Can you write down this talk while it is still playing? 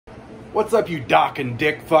What's up, you Doc and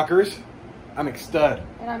Dick fuckers? I'm McStud.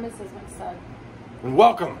 And I'm Mrs. McStud. And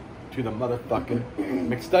welcome to the motherfucking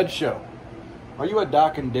McStud Show. Are you a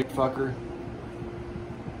Doc and Dick fucker?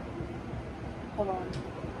 Hold on.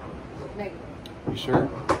 Nick, You sure?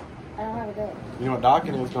 I don't have a dick. You know what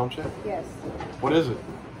docking is, don't you? Yes. What is it?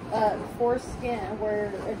 Foreskin,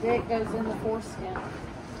 where a dick goes in the foreskin.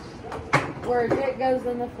 Where a dick goes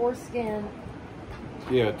in the foreskin.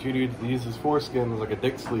 Yeah, two dudes use his foreskin as like a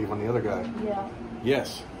dick sleeve on the other guy. Yeah.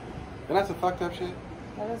 Yes. And that's a fucked up shit?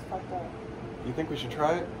 That is fucked up. You think we should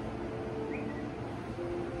try it?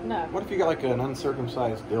 No. What if you got like an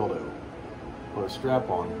uncircumcised dildo? Or a strap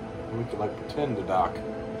on? And we could like pretend to dock?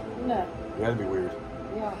 No. That'd be weird.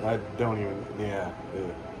 Yeah. I don't even, yeah.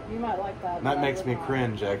 You might like that. And that makes me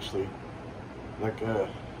cringe, actually. Like,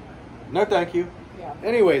 no thank you. Yeah.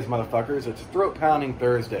 Anyways, motherfuckers, it's Throat Pounding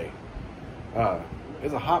Thursday. It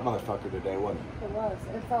was a hot motherfucker today, wasn't it? It was.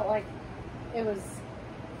 It felt like it was,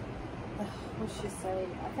 what'd she say?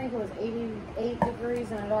 I think it was 88 degrees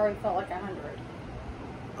and it already felt like 100.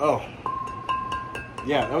 Oh.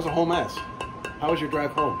 Yeah, that was a whole mess. How was your drive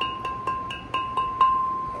home?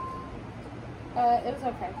 It was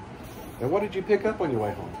okay. And what did you pick up on your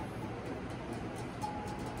way home?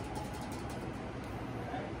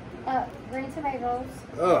 Green tomatoes,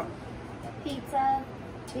 Ugh. pizza,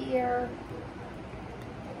 beer,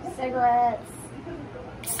 cigarettes.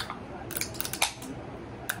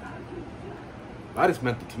 I just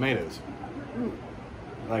meant the tomatoes. Mm.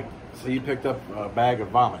 Like, so you picked up a bag of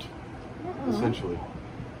vomit, Mm-mm. essentially.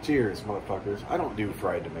 Cheers, motherfuckers. I don't do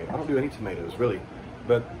fried tomatoes. I don't do any tomatoes, really.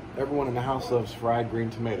 But everyone in the house loves fried green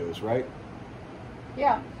tomatoes, right?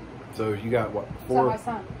 Yeah. So you got, what, So 4? my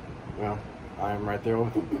son. Well, I am right there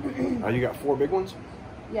with them. You got 4 big ones?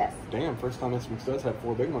 Yes. Damn, first time Miss McStud's had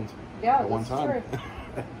 4 big ones. Yeah, at one that's time. true.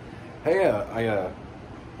 Hey,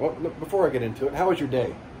 well, look, before I get into it, how was your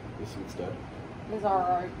day, Miss McStud? It was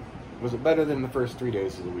alright. Was it better than the first 3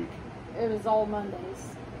 days of the week? It was all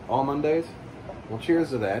Mondays. All Mondays? Well, cheers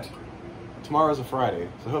to that. Tomorrow's a Friday,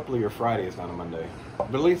 so hopefully your Friday is not a Monday.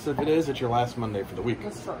 But at least if it is, it's your last Monday for the week.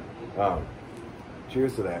 That's true.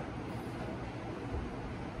 Cheers to that.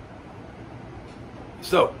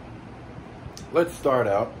 So, let's start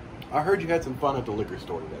out. I heard you had some fun at the liquor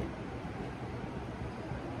store today.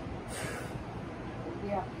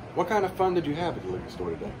 Yeah. What kind of fun did you have at the liquor store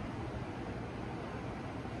today?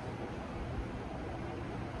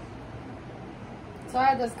 So I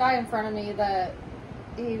had this guy in front of me that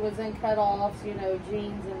he was in cutoffs, you know,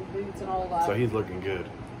 jeans and boots and all that. So he's looking good.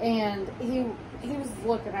 And he was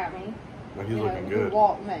looking at me. Well, he's looking good. He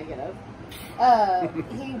walked negative.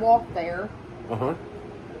 He walked there. Uh-huh.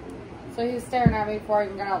 So he was staring at me before I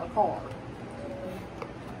even got out of the car.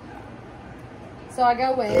 So I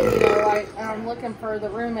go in, you know, I'm looking for the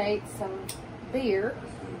roommates some beer.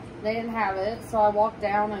 They didn't have it, so I walked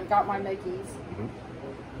down and got my Mickey's.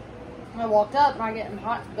 Mm-hmm. I walked up and I get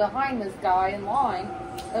behind this guy in line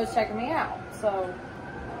that was checking me out. So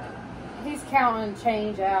he's counting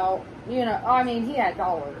change out. You know, I mean, he had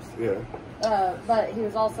dollars. Yeah. But he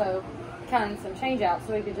was also counting some change out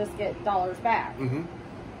so he could just get dollars back. Mm-hmm.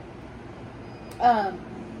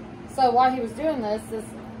 So while he was doing this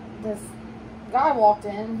guy walked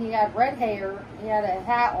in. He had red hair. He had a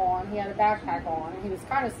hat on. He had a backpack on. And he was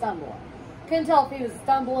kind of stumbling. Couldn't tell if he was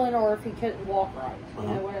stumbling or if he couldn't walk right. You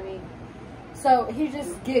know what I mean? So he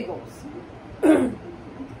just giggles. From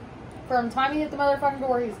the time he hit the motherfucking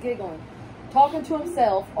door, he was giggling. Talking to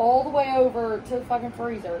himself all the way over to the fucking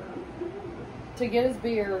freezer to get his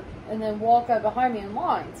beer and then walk up behind me in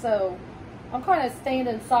line. So I'm kind of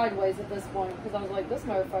standing sideways at this point because I was like, this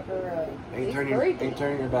motherfucker Ain't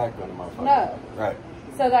turning your back on the motherfucker. No. Right.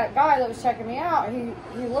 So that guy that was checking me out, he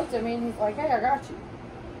looked at me and he's like, hey, I got you.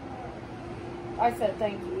 I said,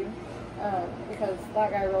 thank you, because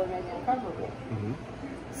that guy really made me uncomfortable. Mm-hmm.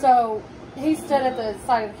 So he stood at the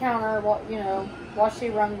side of the counter, while she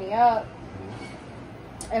rung me up.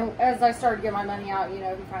 And as I started to get my money out, he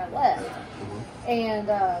kind of left. Mm-hmm. And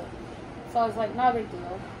so I was like, not a big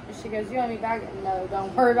deal. And she goes, you want me bagging? No,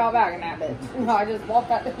 don't worry about bagging that bitch. No, I just walked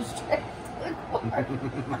out the straight to the car.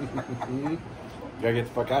 Gotta get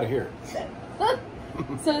the fuck out of here.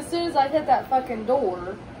 So as soon as I hit that fucking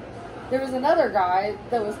door, there was another guy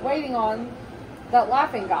that was waiting on that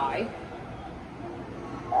laughing guy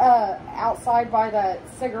outside by that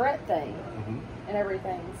cigarette thing and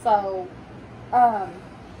everything. So, and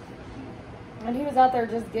he was out there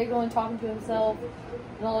just giggling, talking to himself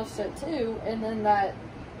and all this shit too. And then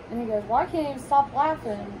and he goes, well, I can't even stop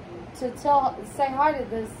laughing to say hi to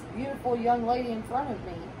this beautiful young lady in front of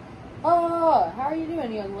me. Oh, how are you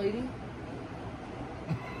doing, young lady?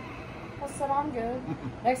 said, I'm good.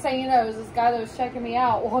 Next thing you know, it was this guy that was checking me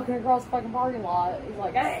out walking across the fucking parking lot. He's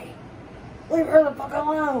like, hey, leave her the fuck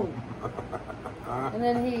alone. And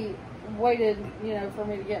then he waited, you know, for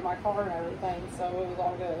me to get in my car and everything, so it was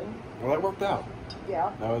all good. Well, that worked out.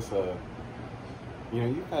 Yeah. That was, you know,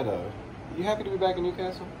 you happy to be back in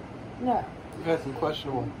Newcastle? No. You've had some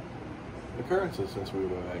questionable occurrences since we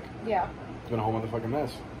were back. Yeah. It's been a whole motherfucking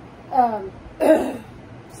mess.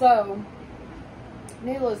 So,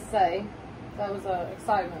 needless to say, that was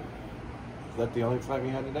excitement. Is that the only excitement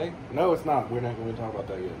you had today? No, it's not. We're not going to talk about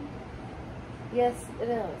that yet. Yes, it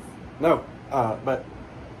is. No, but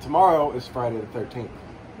tomorrow is Friday the 13th.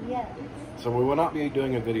 Yes. So we will not be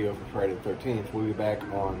doing a video for Friday the 13th. We'll be back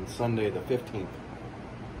on Sunday the 15th.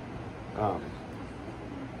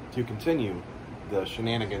 To continue the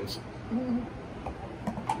shenanigans.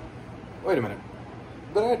 Wait a minute.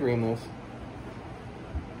 Did I dream this?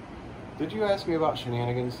 Did you ask me about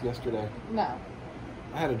shenanigans yesterday? No.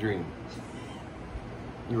 I had a dream.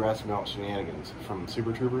 You were asking about shenanigans from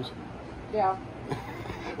Super Troopers? Yeah.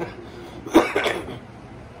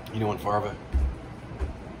 You know, in Farva,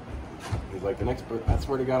 he's like, the next person, I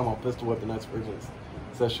swear to God, I'm gonna pistol whip the next person that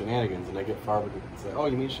says shenanigans, and they get Farva to say, oh,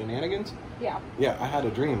 you mean shenanigans? Yeah. Yeah, I had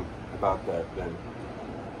a dream about that then,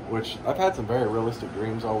 which I've had some very realistic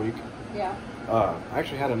dreams all week. Yeah. I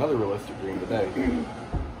actually had another realistic dream today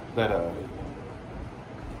that,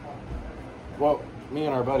 well, me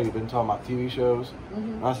and our buddy have been talking about TV shows.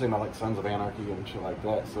 Mm-hmm. I was thinking about like Sons of Anarchy and shit like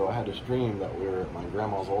that. So I had this dream that we were at my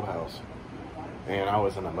grandma's old house, and I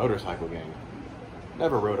was in a motorcycle gang.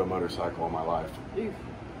 Never rode a motorcycle in my life. Oof.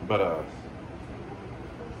 But,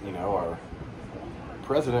 you know, our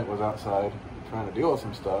president was outside trying to deal with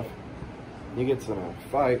some stuff. He gets in a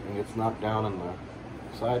fight and gets knocked down in the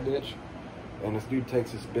side ditch. And this dude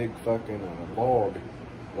takes this big fucking log,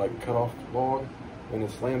 like cut off log, and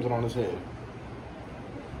it slams it on his head.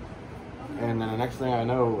 And then the next thing I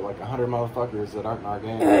know, like 100 motherfuckers that aren't in our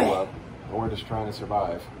gang go up, and we're just trying to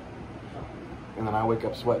survive. And then I wake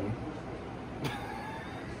up sweating.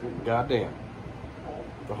 Goddamn.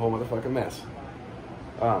 The whole motherfucking mess.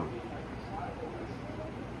 Are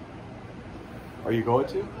you going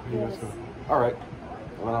to? Yes. Alright.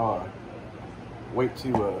 Well, I'll wait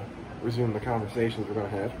to resume the conversations we're going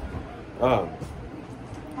to have.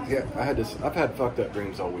 Yeah, I've had fucked up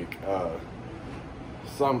dreams all week. I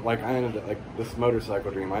ended up, like, this motorcycle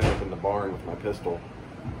dream, I ended up in the barn with my pistol.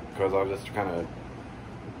 Because I was just kind of,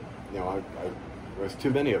 you know, there was too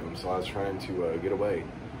many of them, so I was trying to get away.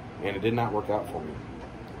 And it did not work out for me.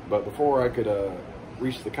 But before I could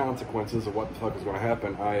reach the consequences of what the fuck was going to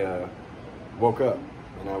happen, I woke up.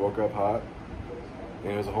 And I woke up hot.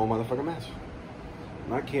 And it was a whole motherfucking mess.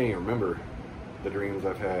 And I can't even remember the dreams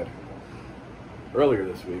I've had earlier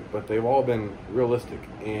this week, but they've all been realistic.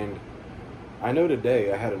 And I know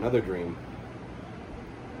today I had another dream.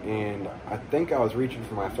 And I think I was reaching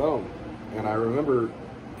for my phone. And I remember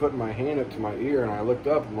putting my hand up to my ear, and I looked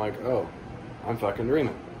up, and I'm like, oh, I'm fucking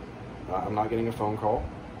dreaming. I'm not getting a phone call.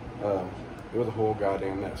 It was a whole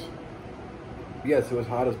goddamn mess. Yes, it was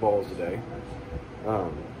hot as balls today.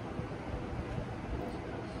 I've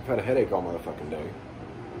had a headache all motherfucking day.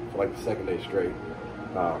 For like the second day straight.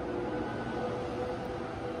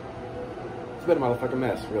 It's been a motherfucking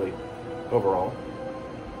mess, really, overall.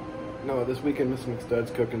 No, this weekend Miss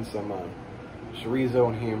McStud's cooking some chorizo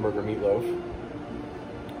and hamburger meatloaf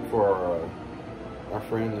for our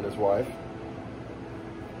friend and his wife.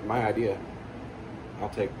 My idea. I'll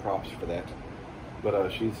take props for that. But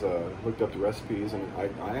she's looked up the recipes, and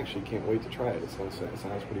I actually can't wait to try it. It sounds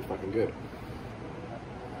pretty fucking good.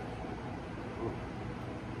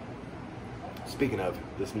 Speaking of,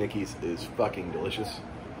 this Nikki's is fucking delicious.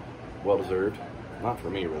 Well deserved. Not for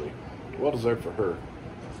me, really. Well deserved for her.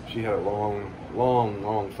 She had a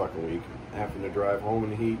long fucking week. Having to drive home in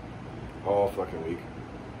the heat all fucking week.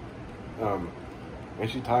 And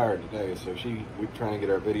she's tired today, so we're trying to get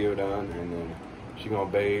our video done, and then she's gonna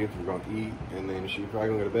bathe, we're gonna eat, and then she's probably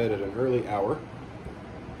gonna go to bed at an early hour,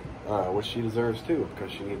 which she deserves too,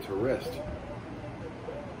 because she needs her rest.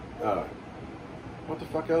 What the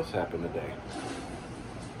fuck else happened today?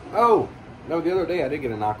 Oh, no, the other day I did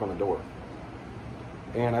get a knock on the door.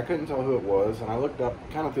 And I couldn't tell who it was, and I looked up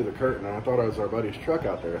kind of through the curtain, and I thought it was our buddy's truck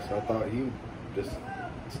out there, so I thought he just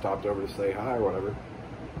stopped over to say hi or whatever.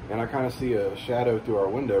 And I kind of see a shadow through our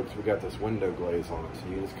window, because we got this window glaze on it, so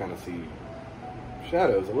you just kind of see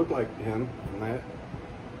shadows. It looked like him from that.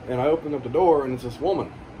 And I opened up the door, and it's this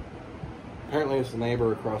woman. Apparently it's the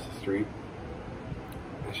neighbor across the street.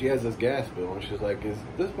 And she has this gas bill, and she's like, is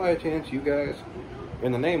this by chance you guys?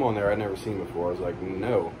 And the name on there I'd never seen before. I was like,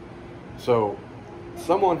 no. So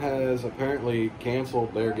someone has apparently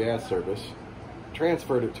canceled their gas service,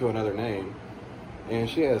 transferred it to another name, and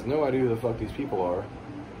she has no idea who the fuck these people are.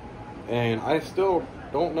 And I still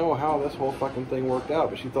don't know how this whole fucking thing worked out,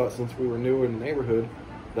 but she thought since we were new in the neighborhood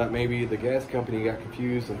that maybe the gas company got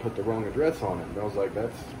confused and put the wrong address on it. And I was like,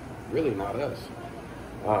 that's really not us.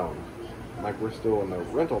 Like, we're still in the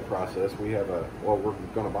rental process. We have we're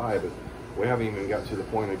going to buy, but we haven't even got to the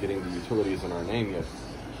point of getting the utilities in our name yet.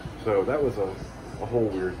 So that was a whole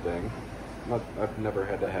weird thing. I've never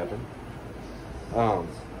had that happen.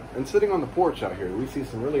 And sitting on the porch out here, we see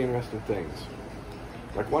some really interesting things.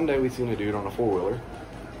 Like, one day we seen a dude on a four-wheeler.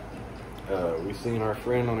 We seen our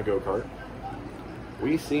friend on a go-kart.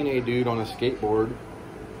 We seen a dude on a skateboard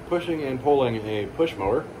pushing and pulling a push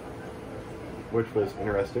mower, which was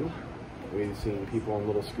interesting. We've seen people on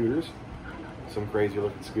little scooters, some crazy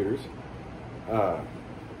looking scooters.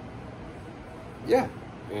 Yeah,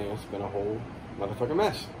 and it's been a whole motherfucking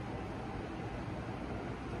mess.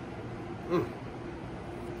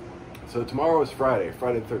 So tomorrow is Friday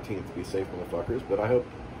the 13th. Be safe, motherfuckers. But I hope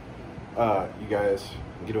you guys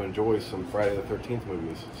get to enjoy some Friday the 13th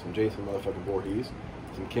movies. Some Jason motherfucking Voorhees,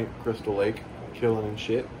 some Camp Crystal Lake killing and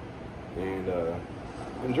shit. And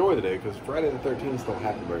enjoy the day, because Friday the 13th don't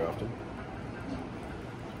happen very often.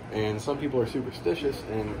 And some people are superstitious,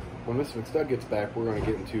 and when Mr. McStud gets back, we're going to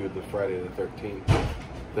get into the Friday the 13th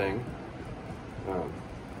thing.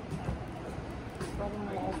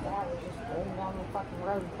 Brother-in-law's dad was just rolling down the fucking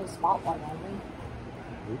road and put a spotlight on me.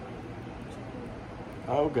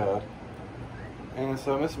 Oh, God. And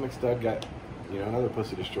so Mr. McStud got, another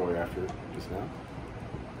pussy destroyer after just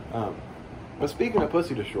now. But speaking of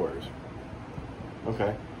pussy destroyers,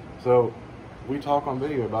 okay, so we talk on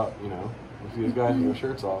video about, you see these guys with their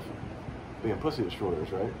shirts off being pussy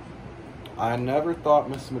destroyers, right? I never thought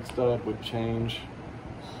Mrs. McStud would change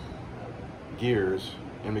gears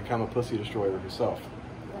and become a pussy destroyer herself.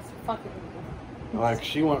 That's fucking... Like,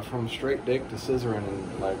 she went from straight dick to scissoring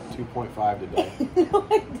in like 2.5 today. No,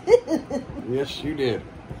 I didn't. Yes, you did.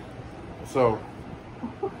 So,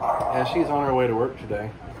 as she's on her way to work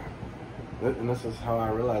today, and this is how I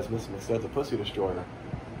realized Mrs. McStud's a pussy destroyer.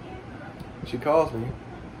 She calls me,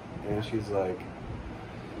 and she's like,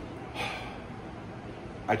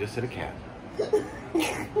 I just hit a cat.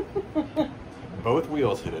 Both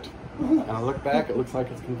wheels hit it. And I look back, it looks like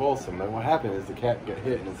it's convulsing. But what happened is the cat got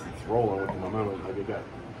hit, and it's rolling with the momentum, like it got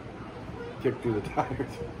kicked through the tires.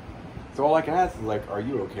 So all I can ask is, like, are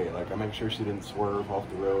you okay? Like, I make sure she didn't swerve off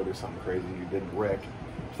the road or something crazy, you didn't wreck.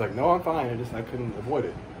 She's like, no, I'm fine, I couldn't avoid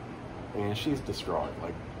it. And she's distraught.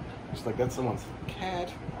 Like, she's like, that's someone's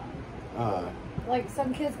cat. Like,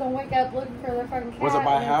 some kid's gonna wake up looking for their fucking cat. Was it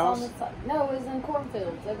by house? No, it was in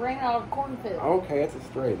cornfields. It ran out of cornfields. Okay, it's a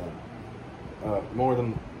stray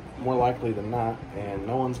then. More likely than not, and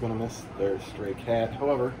no one's gonna miss their stray cat.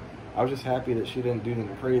 However, I was just happy that she didn't do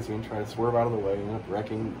anything crazy and try to swerve out of the way and end up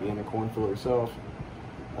wrecking, being a cornfield herself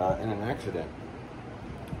in an accident.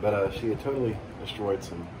 But she had totally destroyed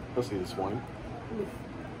some pussy this morning.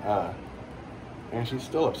 And she's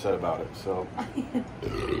still upset about it, so...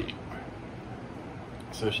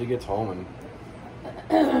 So she gets home,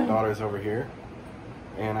 and daughter's over here,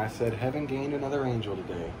 and I said, heaven gained another angel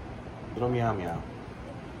today. Little meow meow.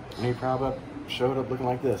 And he showed up looking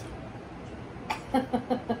like this.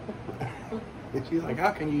 And she's like,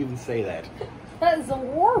 how can you even say that? That is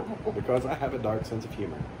horrible. Because I have a dark sense of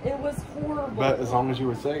humor. It was horrible. But as long as you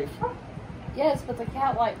were safe. Yes, but the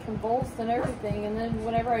cat, like, convulsed and everything, and then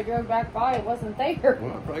whenever I drove back by, it wasn't there.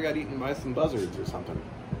 Well, it probably got eaten by some buzzards or something.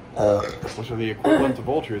 Which are the equivalent to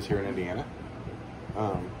vultures here in Indiana.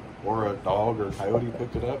 Or a dog or a coyote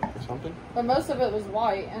picked it up or something. But most of it was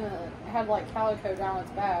white, and it had, like, calico down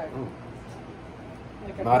its back.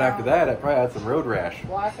 Like Not brown. After that, it probably had some road rash.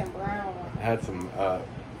 Black and brown. It had some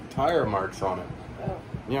tire marks on it. Oh.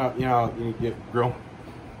 You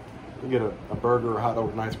get a burger or a hot dog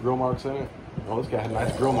with nice grill marks in it. Well, this guy had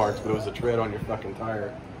nice grill marks, but it was a tread on your fucking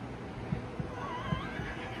tire.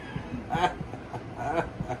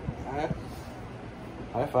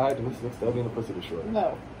 High five to Mrs. McStud being a pussy destroyer.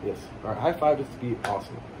 No. Yes. Alright, high five just to be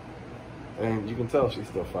awesome. And you can tell she's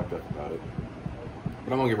still fucked up about it.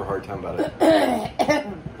 But I'm gonna give her a hard time about it.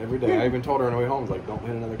 Every day. I even told her on the way home, like, don't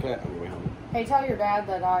hit another cat on the way home. Hey, tell your dad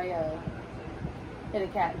that I hit a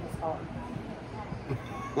cat in his car.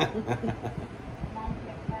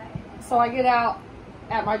 So I get out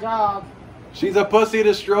at my job. She's a pussy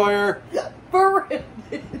destroyer. For real.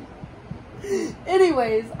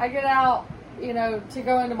 Anyways, I get out, to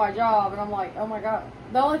go into my job, and I'm like, oh my god.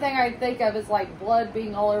 The only thing I think of is, like, blood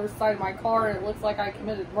being all over the side of my car, and it looks like I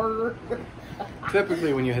committed murder.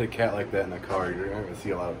 Typically, when you hit a cat like that in the car, you're not going to see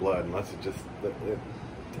a lot of blood unless it just it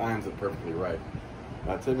times it perfectly right.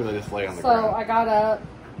 Typically, just lay on the ground. So I got up,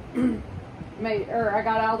 I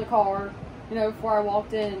got out of the car, before I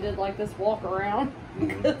walked in and did like this walk around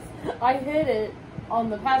because I hit it on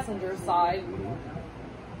the passenger side.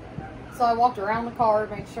 So I walked around the car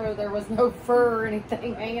to make sure there was no fur or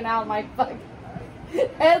anything hanging out of my fucking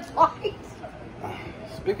headlight.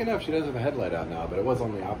 Speaking of, she does have a headlight out now, but it was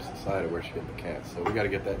on the opposite side of where she hit the cat, so we got to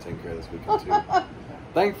get that taken care of this weekend too.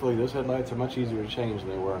 Thankfully, those headlights are much easier to change than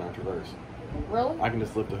they were on our Traverse. Really? I can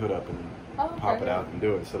just lift the hood up and pop it out and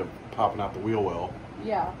do it instead of popping out the wheel well.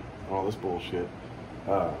 Yeah. All this bullshit.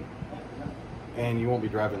 And you won't be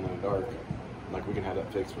driving in the dark. Like, we can have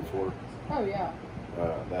that fixed before. Oh, yeah.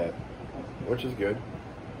 That, which is good.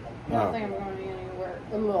 I don't think I'm going anywhere.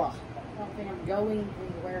 Ugh. I don't think I'm going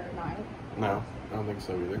anywhere tonight. No, I don't think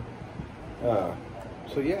so either.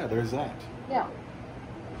 So yeah, there's that. Yeah.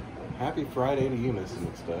 Happy Friday to you, Mrs.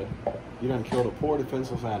 McStud. You done killed a poor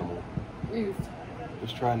defenseless animal. Oof.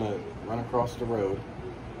 Just trying to run across the road.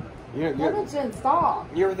 That bitch didn't stop.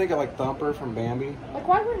 You ever think of like Thumper from Bambi? Like,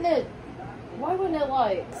 why wouldn't it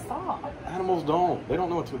like stop? Animals don't. They don't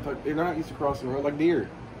know what's with. They're not used to crossing the road like deer.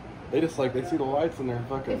 They just like they see the lights and they're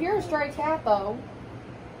fucking. If you're a stray cat though,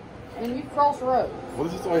 and you cross the road. Well,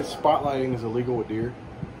 this is why spotlighting is illegal with deer.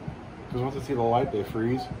 Because once they see the light, they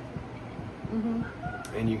freeze. Mhm.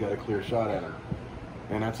 And you got a clear shot at them,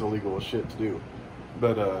 and that's illegal as shit to do.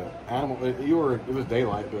 But it was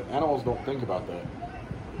daylight, but animals don't think about that.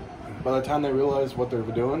 By the time they realize what they're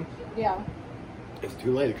doing, yeah, it's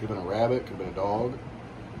too late. It could have been a rabbit, could have been a dog,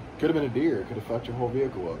 could have been a deer. It could have fucked your whole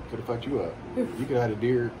vehicle up. Could have fucked you up. You could have had a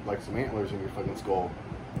deer like some antlers in your fucking skull.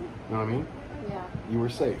 You know what I mean? Yeah. You were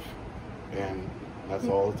safe, and that's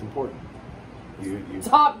all that's important. You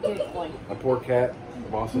Stop giggling. A poor cat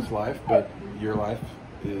lost its life, but your life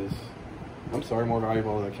is, I'm sorry, more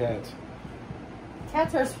valuable than the cat's.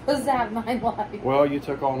 Cats are supposed to have 9 lives. Well, you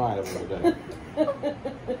took all 9 of them today.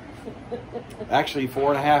 Actually,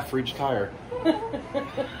 4.5 for each tire.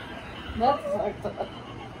 That's fucked up.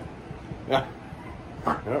 Yeah.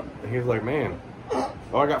 Yep. And he's like, man, oh,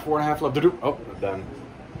 I got 4.5 left. Oh, done.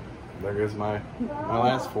 There goes my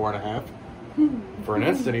last 4.5. For an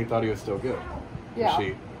instant, he thought he was still good.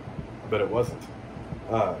 Yeah. But it wasn't.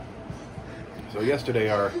 So yesterday,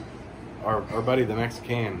 our buddy the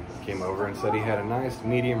Mexican came over and said he had a nice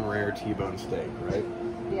medium rare T-bone steak, right?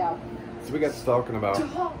 Yeah. So we got to talking about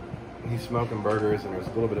he's smoking burgers and there's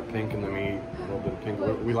a little bit of pink in the meat, a little bit of pink.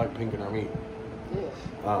 We like pink in our meat.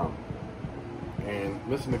 Yeah. And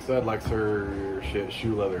Mrs. McStud likes her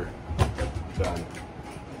shoe leather done.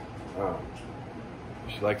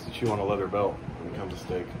 She likes to chew on a leather belt when it comes to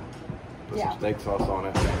steak. Put some steak sauce on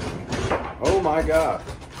it. Oh my god.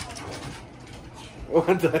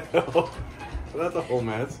 What the hell? That's a whole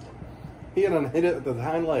mess. He had hit it with his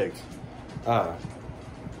hind legs.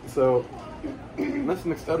 So, Miss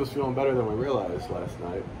McStud was feeling better than we realized last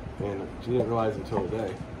night. And she didn't realize until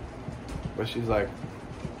today. But she's like,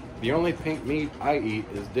 the only pink meat I eat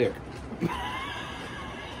is dick.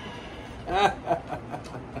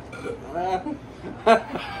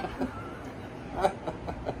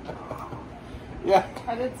 Yeah.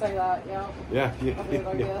 I did say that, yeah. Yeah, I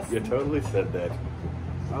you totally said that.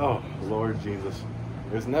 Oh, Lord Jesus.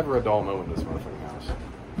 There's never a dull moment in this motherfucking house.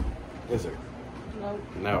 Is there? Nope.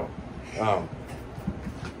 No.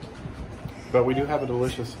 But we do have a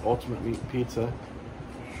delicious ultimate meat pizza.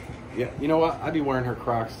 Yeah, you know what? I'd be wearing her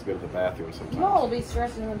Crocs to go to the bathroom sometimes. You all will be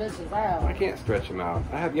stretching the bitches out. I can't stretch them out.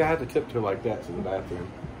 I have to tiptoe like that to the bathroom.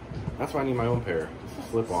 That's why I need my own pair. Just to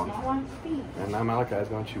slip on. Small-ass feet. And now Malachi's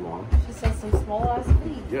going to chew on. She says some small-ass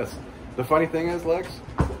feet. Yes. The funny thing is, Lex,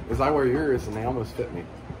 is I wear yours and they almost fit me.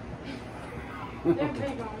 They're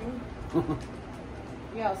big on me.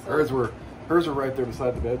 Yeah, so. Hers were right there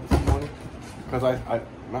beside the bed this morning. Because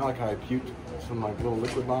Malachi puked some like little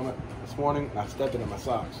liquid vomit this morning and I stepped it in my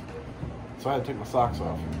socks. So I had to take my socks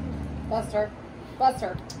off. Buster.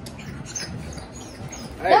 Buster.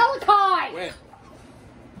 Hey, Malachi! quit.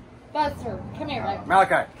 Buster, come here, Lex.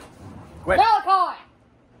 Malachi, quit. Malachi!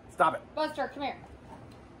 Stop it. Buster, come here.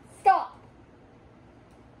 Stop.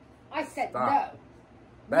 I said Stop. no.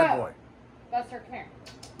 Bad No. boy. Buster, come here.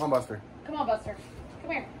 Come on, Buster. Come on, Buster.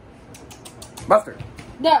 Come here. Buster.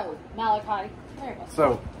 No, Malachi. Come here, Buster.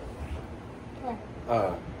 So, Come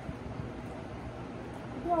here.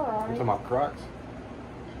 You I'm alright? talking about Crocs.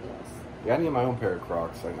 Yes. Yeah, I need my own pair of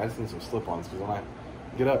Crocs. I just need some slip-ons because when I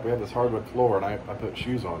get up, we have this hardwood floor and I put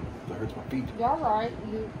shoes on. That hurts my feet. You're alright.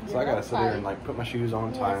 So I gotta sit there and like put my shoes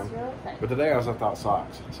on, tie them. Yes, you're okay. But today I was without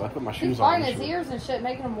socks, so I put my He's shoes on. biting his ears and shit,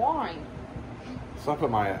 making him whine. So I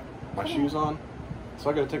put my shoes on. So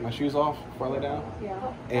I got to take my shoes off before I lay down.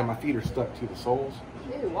 Yeah. And my feet are stuck to the soles.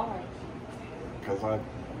 Ew, why? Because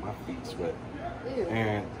my feet sweat. Ew.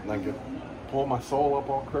 And like it pulled my sole up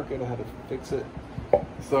all crooked. I had to fix it.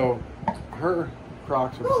 So her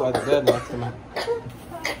Crocs were beside the bed next to me.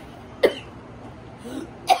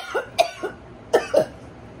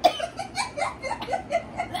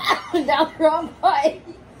 Down the wrong way.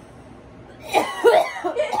 You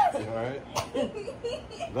alright?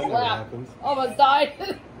 That never happens. Almost died.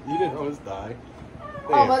 You didn't almost die.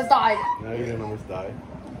 Damn. Almost died. No, you didn't almost die.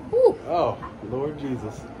 Whew. Oh, Lord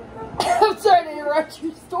Jesus. I'm trying to interrupt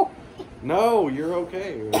your story. No, you're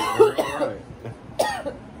okay. You're alright.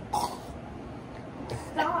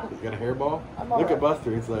 Stop. You got a hairball? I'm Look alright. at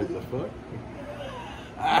Buster. He's like, the fuck?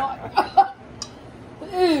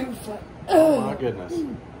 Oof. Oh my goodness.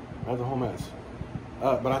 That's a whole mess.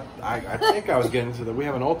 But I think I was getting to we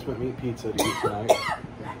have an ultimate meat pizza to eat tonight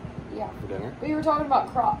Yeah. for dinner. We were talking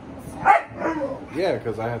about Crocs. Yeah,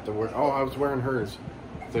 because I have to wear. Oh, I was wearing hers.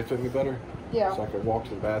 They fit me better. Yeah. So I could walk to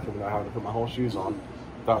the bathroom without having to put my whole shoes on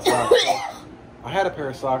without socks. I had a pair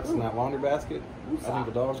of socks in that laundry basket. I think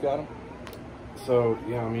the dogs got them. So,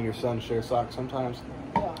 I mean, your son shares socks sometimes.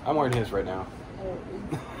 Yeah. I'm wearing his right now.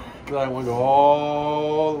 Because I don't want to go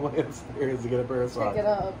all the way upstairs to get a pair of socks. Pick it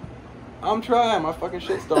up. I'm trying. My fucking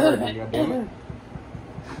shit's still hurting, goddammit.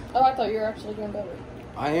 Oh, I thought you were actually doing better.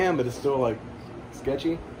 I am, but it's still, like,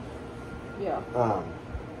 sketchy. Yeah.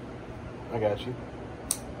 I got you.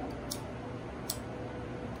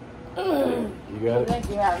 You got it? Thank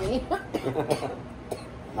you, Abby.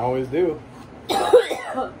 I always do.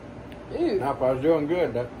 Ew. Now, if I was doing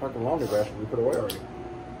good, that fucking laundry basket would be put away already.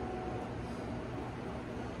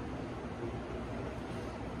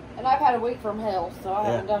 And I've had a week from hell, so I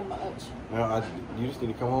haven't done much. No, you just need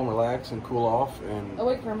to come home, relax, and cool off. And A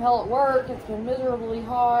week from hell at work. It's been miserably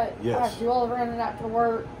hot. Yes. I have to do all the running after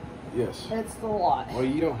work. yes. It's a lot. Well,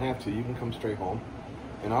 you don't have to. You can come straight home,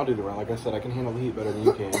 and I'll do the run. Like I said, I can handle the heat better than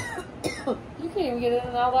you can. You can't even get in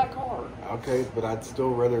and out of that car. Okay, but I'd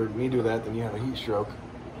still rather me do that than you have a heat stroke.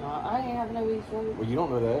 I ain't having no heat stroke. Well, you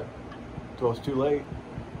don't know that until it's too late.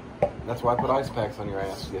 That's why I put ice packs on your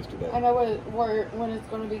ass yesterday. I know when it's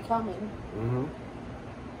going to be coming. Mm-hmm.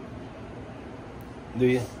 Do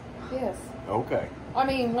you? Yes. Okay. I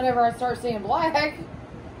mean, whenever I start seeing black,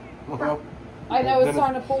 Well, I know it's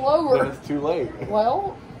time to pull over. Then it's too late.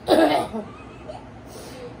 Well,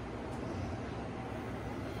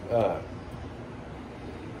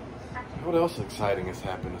 what else exciting has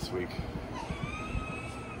happened this week?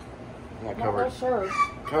 I not real sure.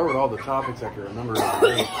 covered all the topics I can remember.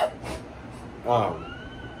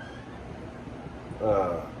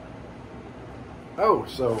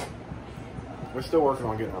 So we're still working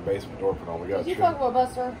on getting our basement door put on. We got Did you trim. fuck with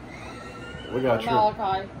Buster? We got trim.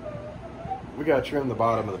 Malachi. We got to trim the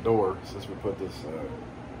bottom of the door since we put this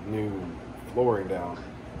new flooring down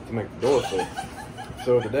to make the door fit.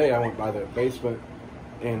 So today I went by the basement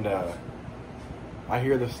and I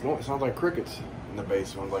hear this noise. It sounds like crickets in the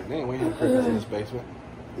basement. I was like, man, we ain't had crickets in this basement.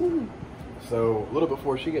 So a little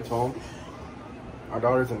before she gets home, our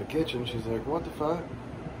daughter's in the kitchen. She's like, what the fuck?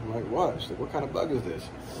 I'm like, what? She's like, what kind of bug is this?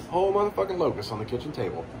 Whole motherfucking locust on the kitchen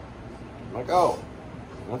table. I'm like, oh,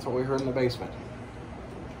 that's what we heard in the basement.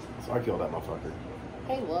 So I killed that motherfucker.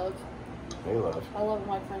 Hey, love. Hey, love. I love when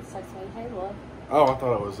my friends text me, hey, love. Oh, I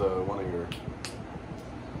thought it was one of your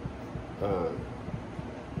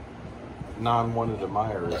non-wanted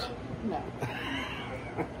admirers. No.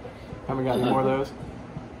 Haven't got any more of those?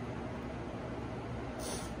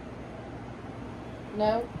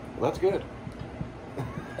 No. Well, that's good.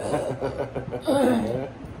 Yeah.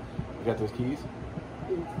 You got those keys?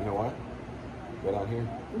 You know why? Right on here.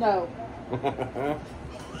 No.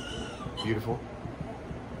 Beautiful.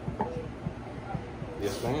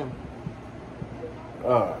 Yes, ma'am.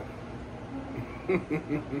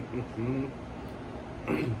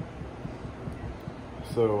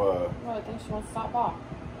 So, Well, I think she wants to stop by.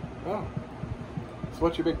 oh. So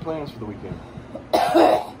what's your big plans for the weekend?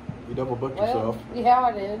 You double booked Well, yourself. yeah,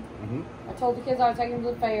 I did. Mm-hmm. I told the kids I would take them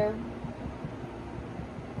to the fair.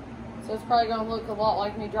 So it's probably going to look a lot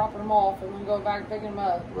like me dropping them off and then going back and picking them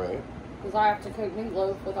up. Right. Because I have to cook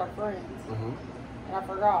meatloaf with our friends. Mm-hmm. And I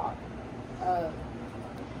forgot.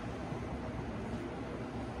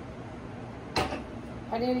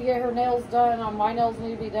 I need to get her nails done. My nails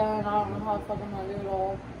need to be done. I don't know how the fuck I'm going to do it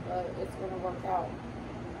all. But it's going to work out.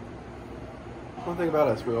 One thing about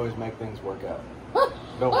us, we always make things work out.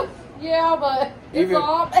 Don't we? Yeah, but it's Even- a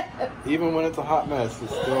hot mess. Even when it's a hot mess,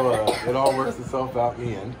 it's still it all works itself out in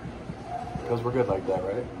the end. Because we're good like that,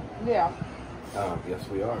 right? Yeah. Yes,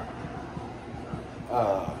 we are.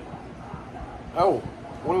 Oh,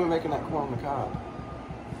 when are we making that corn on the cob?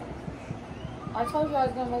 I told you I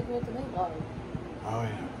was going to make it with the meatloaf. Oh,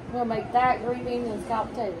 yeah. I'm going to make that, green beans, and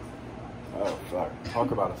scalloped potatoes. Oh, fuck.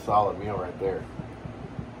 Talk about a solid meal right there.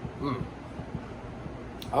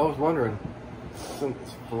 I was wondering, since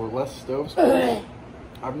for less stove space,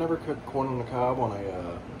 I've never cooked corn on the cob on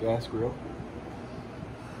a gas grill.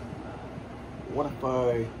 What if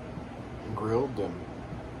I grilled them?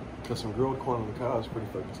 Because some grilled corn on the cob is pretty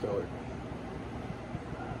fucking stellar.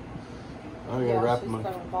 I gotta wrap them in.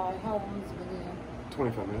 How long has it been in?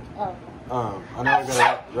 25 minutes. Oh. I know I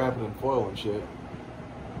gotta wrap it in foil and shit.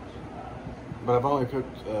 But I've only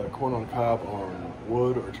cooked corn on cob on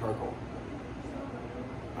wood or charcoal.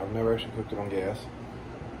 I've never actually cooked it on gas.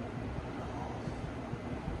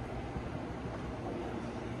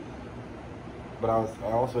 But I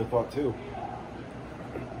also thought too,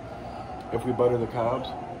 if we butter the cobs,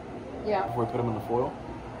 Yeah. before we put them in the foil,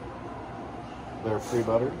 they're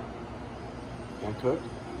pre-buttered and cooked,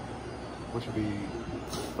 which would be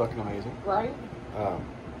fucking amazing. Right?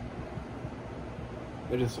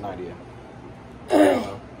 It's just an idea. I don't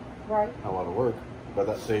know. Right. A lot of work, but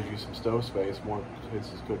that saves you some stove space, more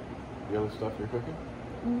chances to cook the other stuff you're cooking.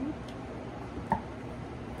 Mm-hmm.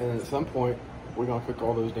 And at some point, we're gonna cook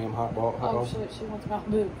all those damn hot Oh dogs. shit, she wants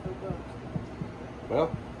Mountain Dew for books. Well,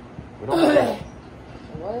 we don't have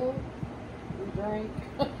Well, we drank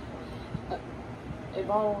a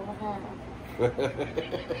bottle and a half.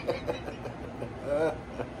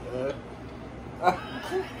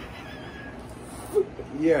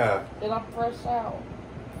 Yeah, And I'm fresh out.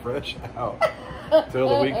 fresh out till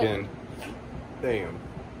the weekend. Damn.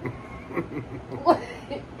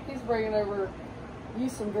 He's bringing over you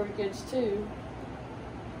some drinkage too.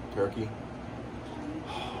 Turkey.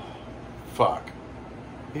 Fuck.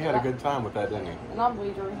 He had a good time with that, didn't he? And I'm be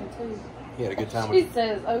drinking too. He had a good time She with.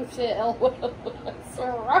 says, "Oh shit, LOL." That's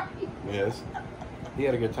alright. Yes. He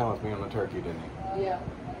had a good time with me on the turkey, didn't he? Yeah.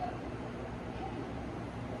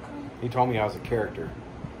 He told me I was a character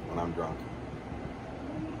when I'm drunk.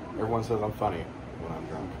 Everyone says I'm funny when I'm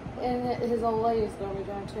drunk. And his old lady's gonna be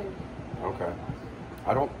drunk too. Okay.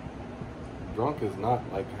 I don't. Drunk is not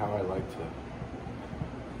like how I like to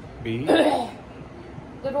be.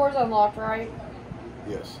 The door's unlocked, right?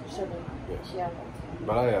 Yes. Should be. Yes. Yeah.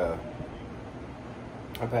 But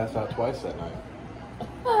I passed out twice that night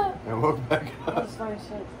and woke back up. That's funny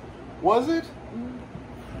shit. Was it? Mhm.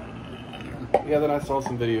 Yeah. Then I saw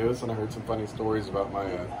some videos and I heard some funny stories about my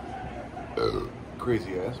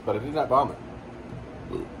crazy ass, but I did not vomit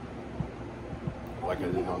like I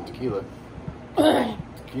did on tequila.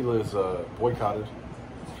 Tequila is boycotted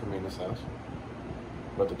from me in this house.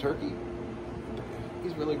 But the turkey,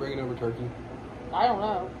 he's really bringing over turkey. I don't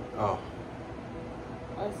know. Oh,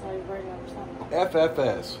 I just know he's bringing over something.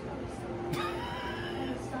 FFS.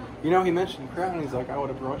 You know, he mentioned Crown. He's like, I would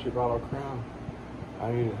have brought you a bottle of Crown.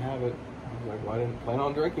 I didn't have it. I was like, well, I didn't plan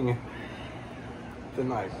on drinking it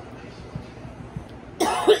tonight.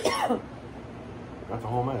 Got the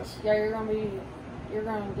whole mess. Yeah, you're gonna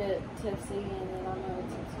get tipsy, and then I'm gonna get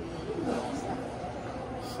tipsy.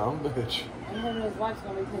 Some bitch. And him and his wife's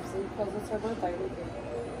gonna be tipsy because it's her birthday weekend.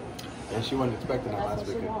 And she wasn't expecting that That's last what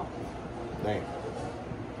she weekend. wants. Dang.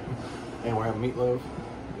 And we're having meatloaf.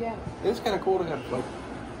 Yeah. It's kind of cool to have like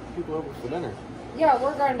people over for dinner. Yeah,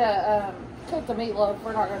 we're going to cook the meatloaf.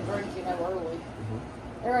 We're not going to drink, early.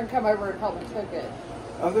 They're going to come over and help me cook it.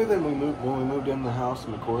 Other than when we moved in the house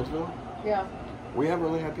in McCordsville, Yeah. we haven't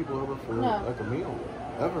really had people over for like a meal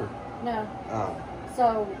ever. No. Oh.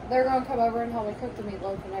 So they're going to come over and help me cook the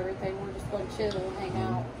meatloaf and everything. We're just going to chill and hang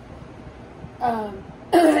out.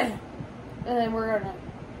 And then we're going to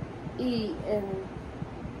eat and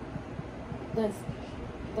then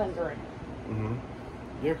drink. Mm-hmm.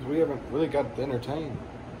 Yeah, because we haven't really got to entertain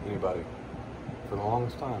anybody for the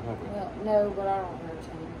longest time, have we? Well, no, but I don't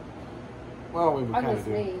entertain. Well, we I'm kind of just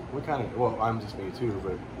do. me. We kind of. Well, I'm just me too,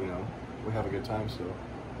 but we have a good time still.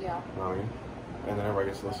 Yeah. You know what I mean? And then everybody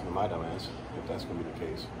gets to listen to my dumbass, if that's going to be the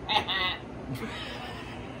case.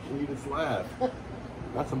 You just laugh.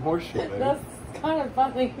 That's some horse shit, baby. That's kind of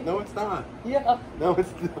funny. No, it's not. Yeah. No,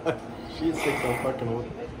 it's not. She just thinks I'm fucking.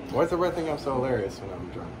 Why does everybody think I'm so hilarious when I'm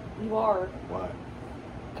drunk? You are. Why?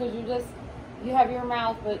 Because you have your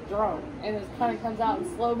mouth but drunk. And it kind of comes out in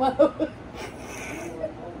slow-mo.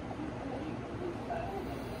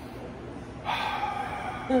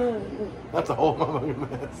 That's a whole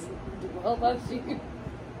motherfucking mess. Well, that's you.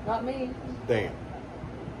 Not me. Damn.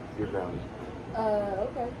 You're grounded.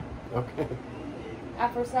 Okay. Okay.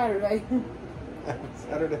 After Saturday.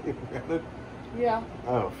 Saturday, you're grounded? Yeah.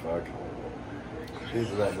 Oh, fuck.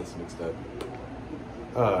 Jesus, that doesn't McStud.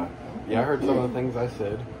 Yeah, I heard some of the things I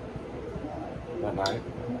said that night.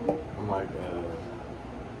 I'm like,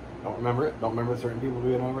 don't remember it. Don't remember certain people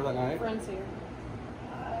being over that night. Friends here.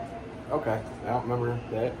 Okay, I don't remember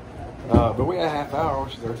that. But we had a half hour,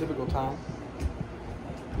 which is our typical time.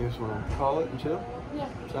 You just want to call it and chill? Yeah.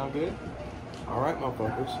 Sound good? All right,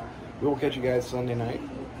 motherfuckers. We will catch you guys Sunday night.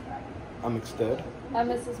 I'm McStud. I'm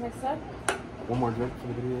Mrs. McStud. One more drink for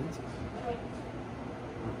the video ends.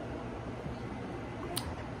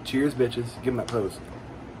 Cheers, bitches. Give them that pose.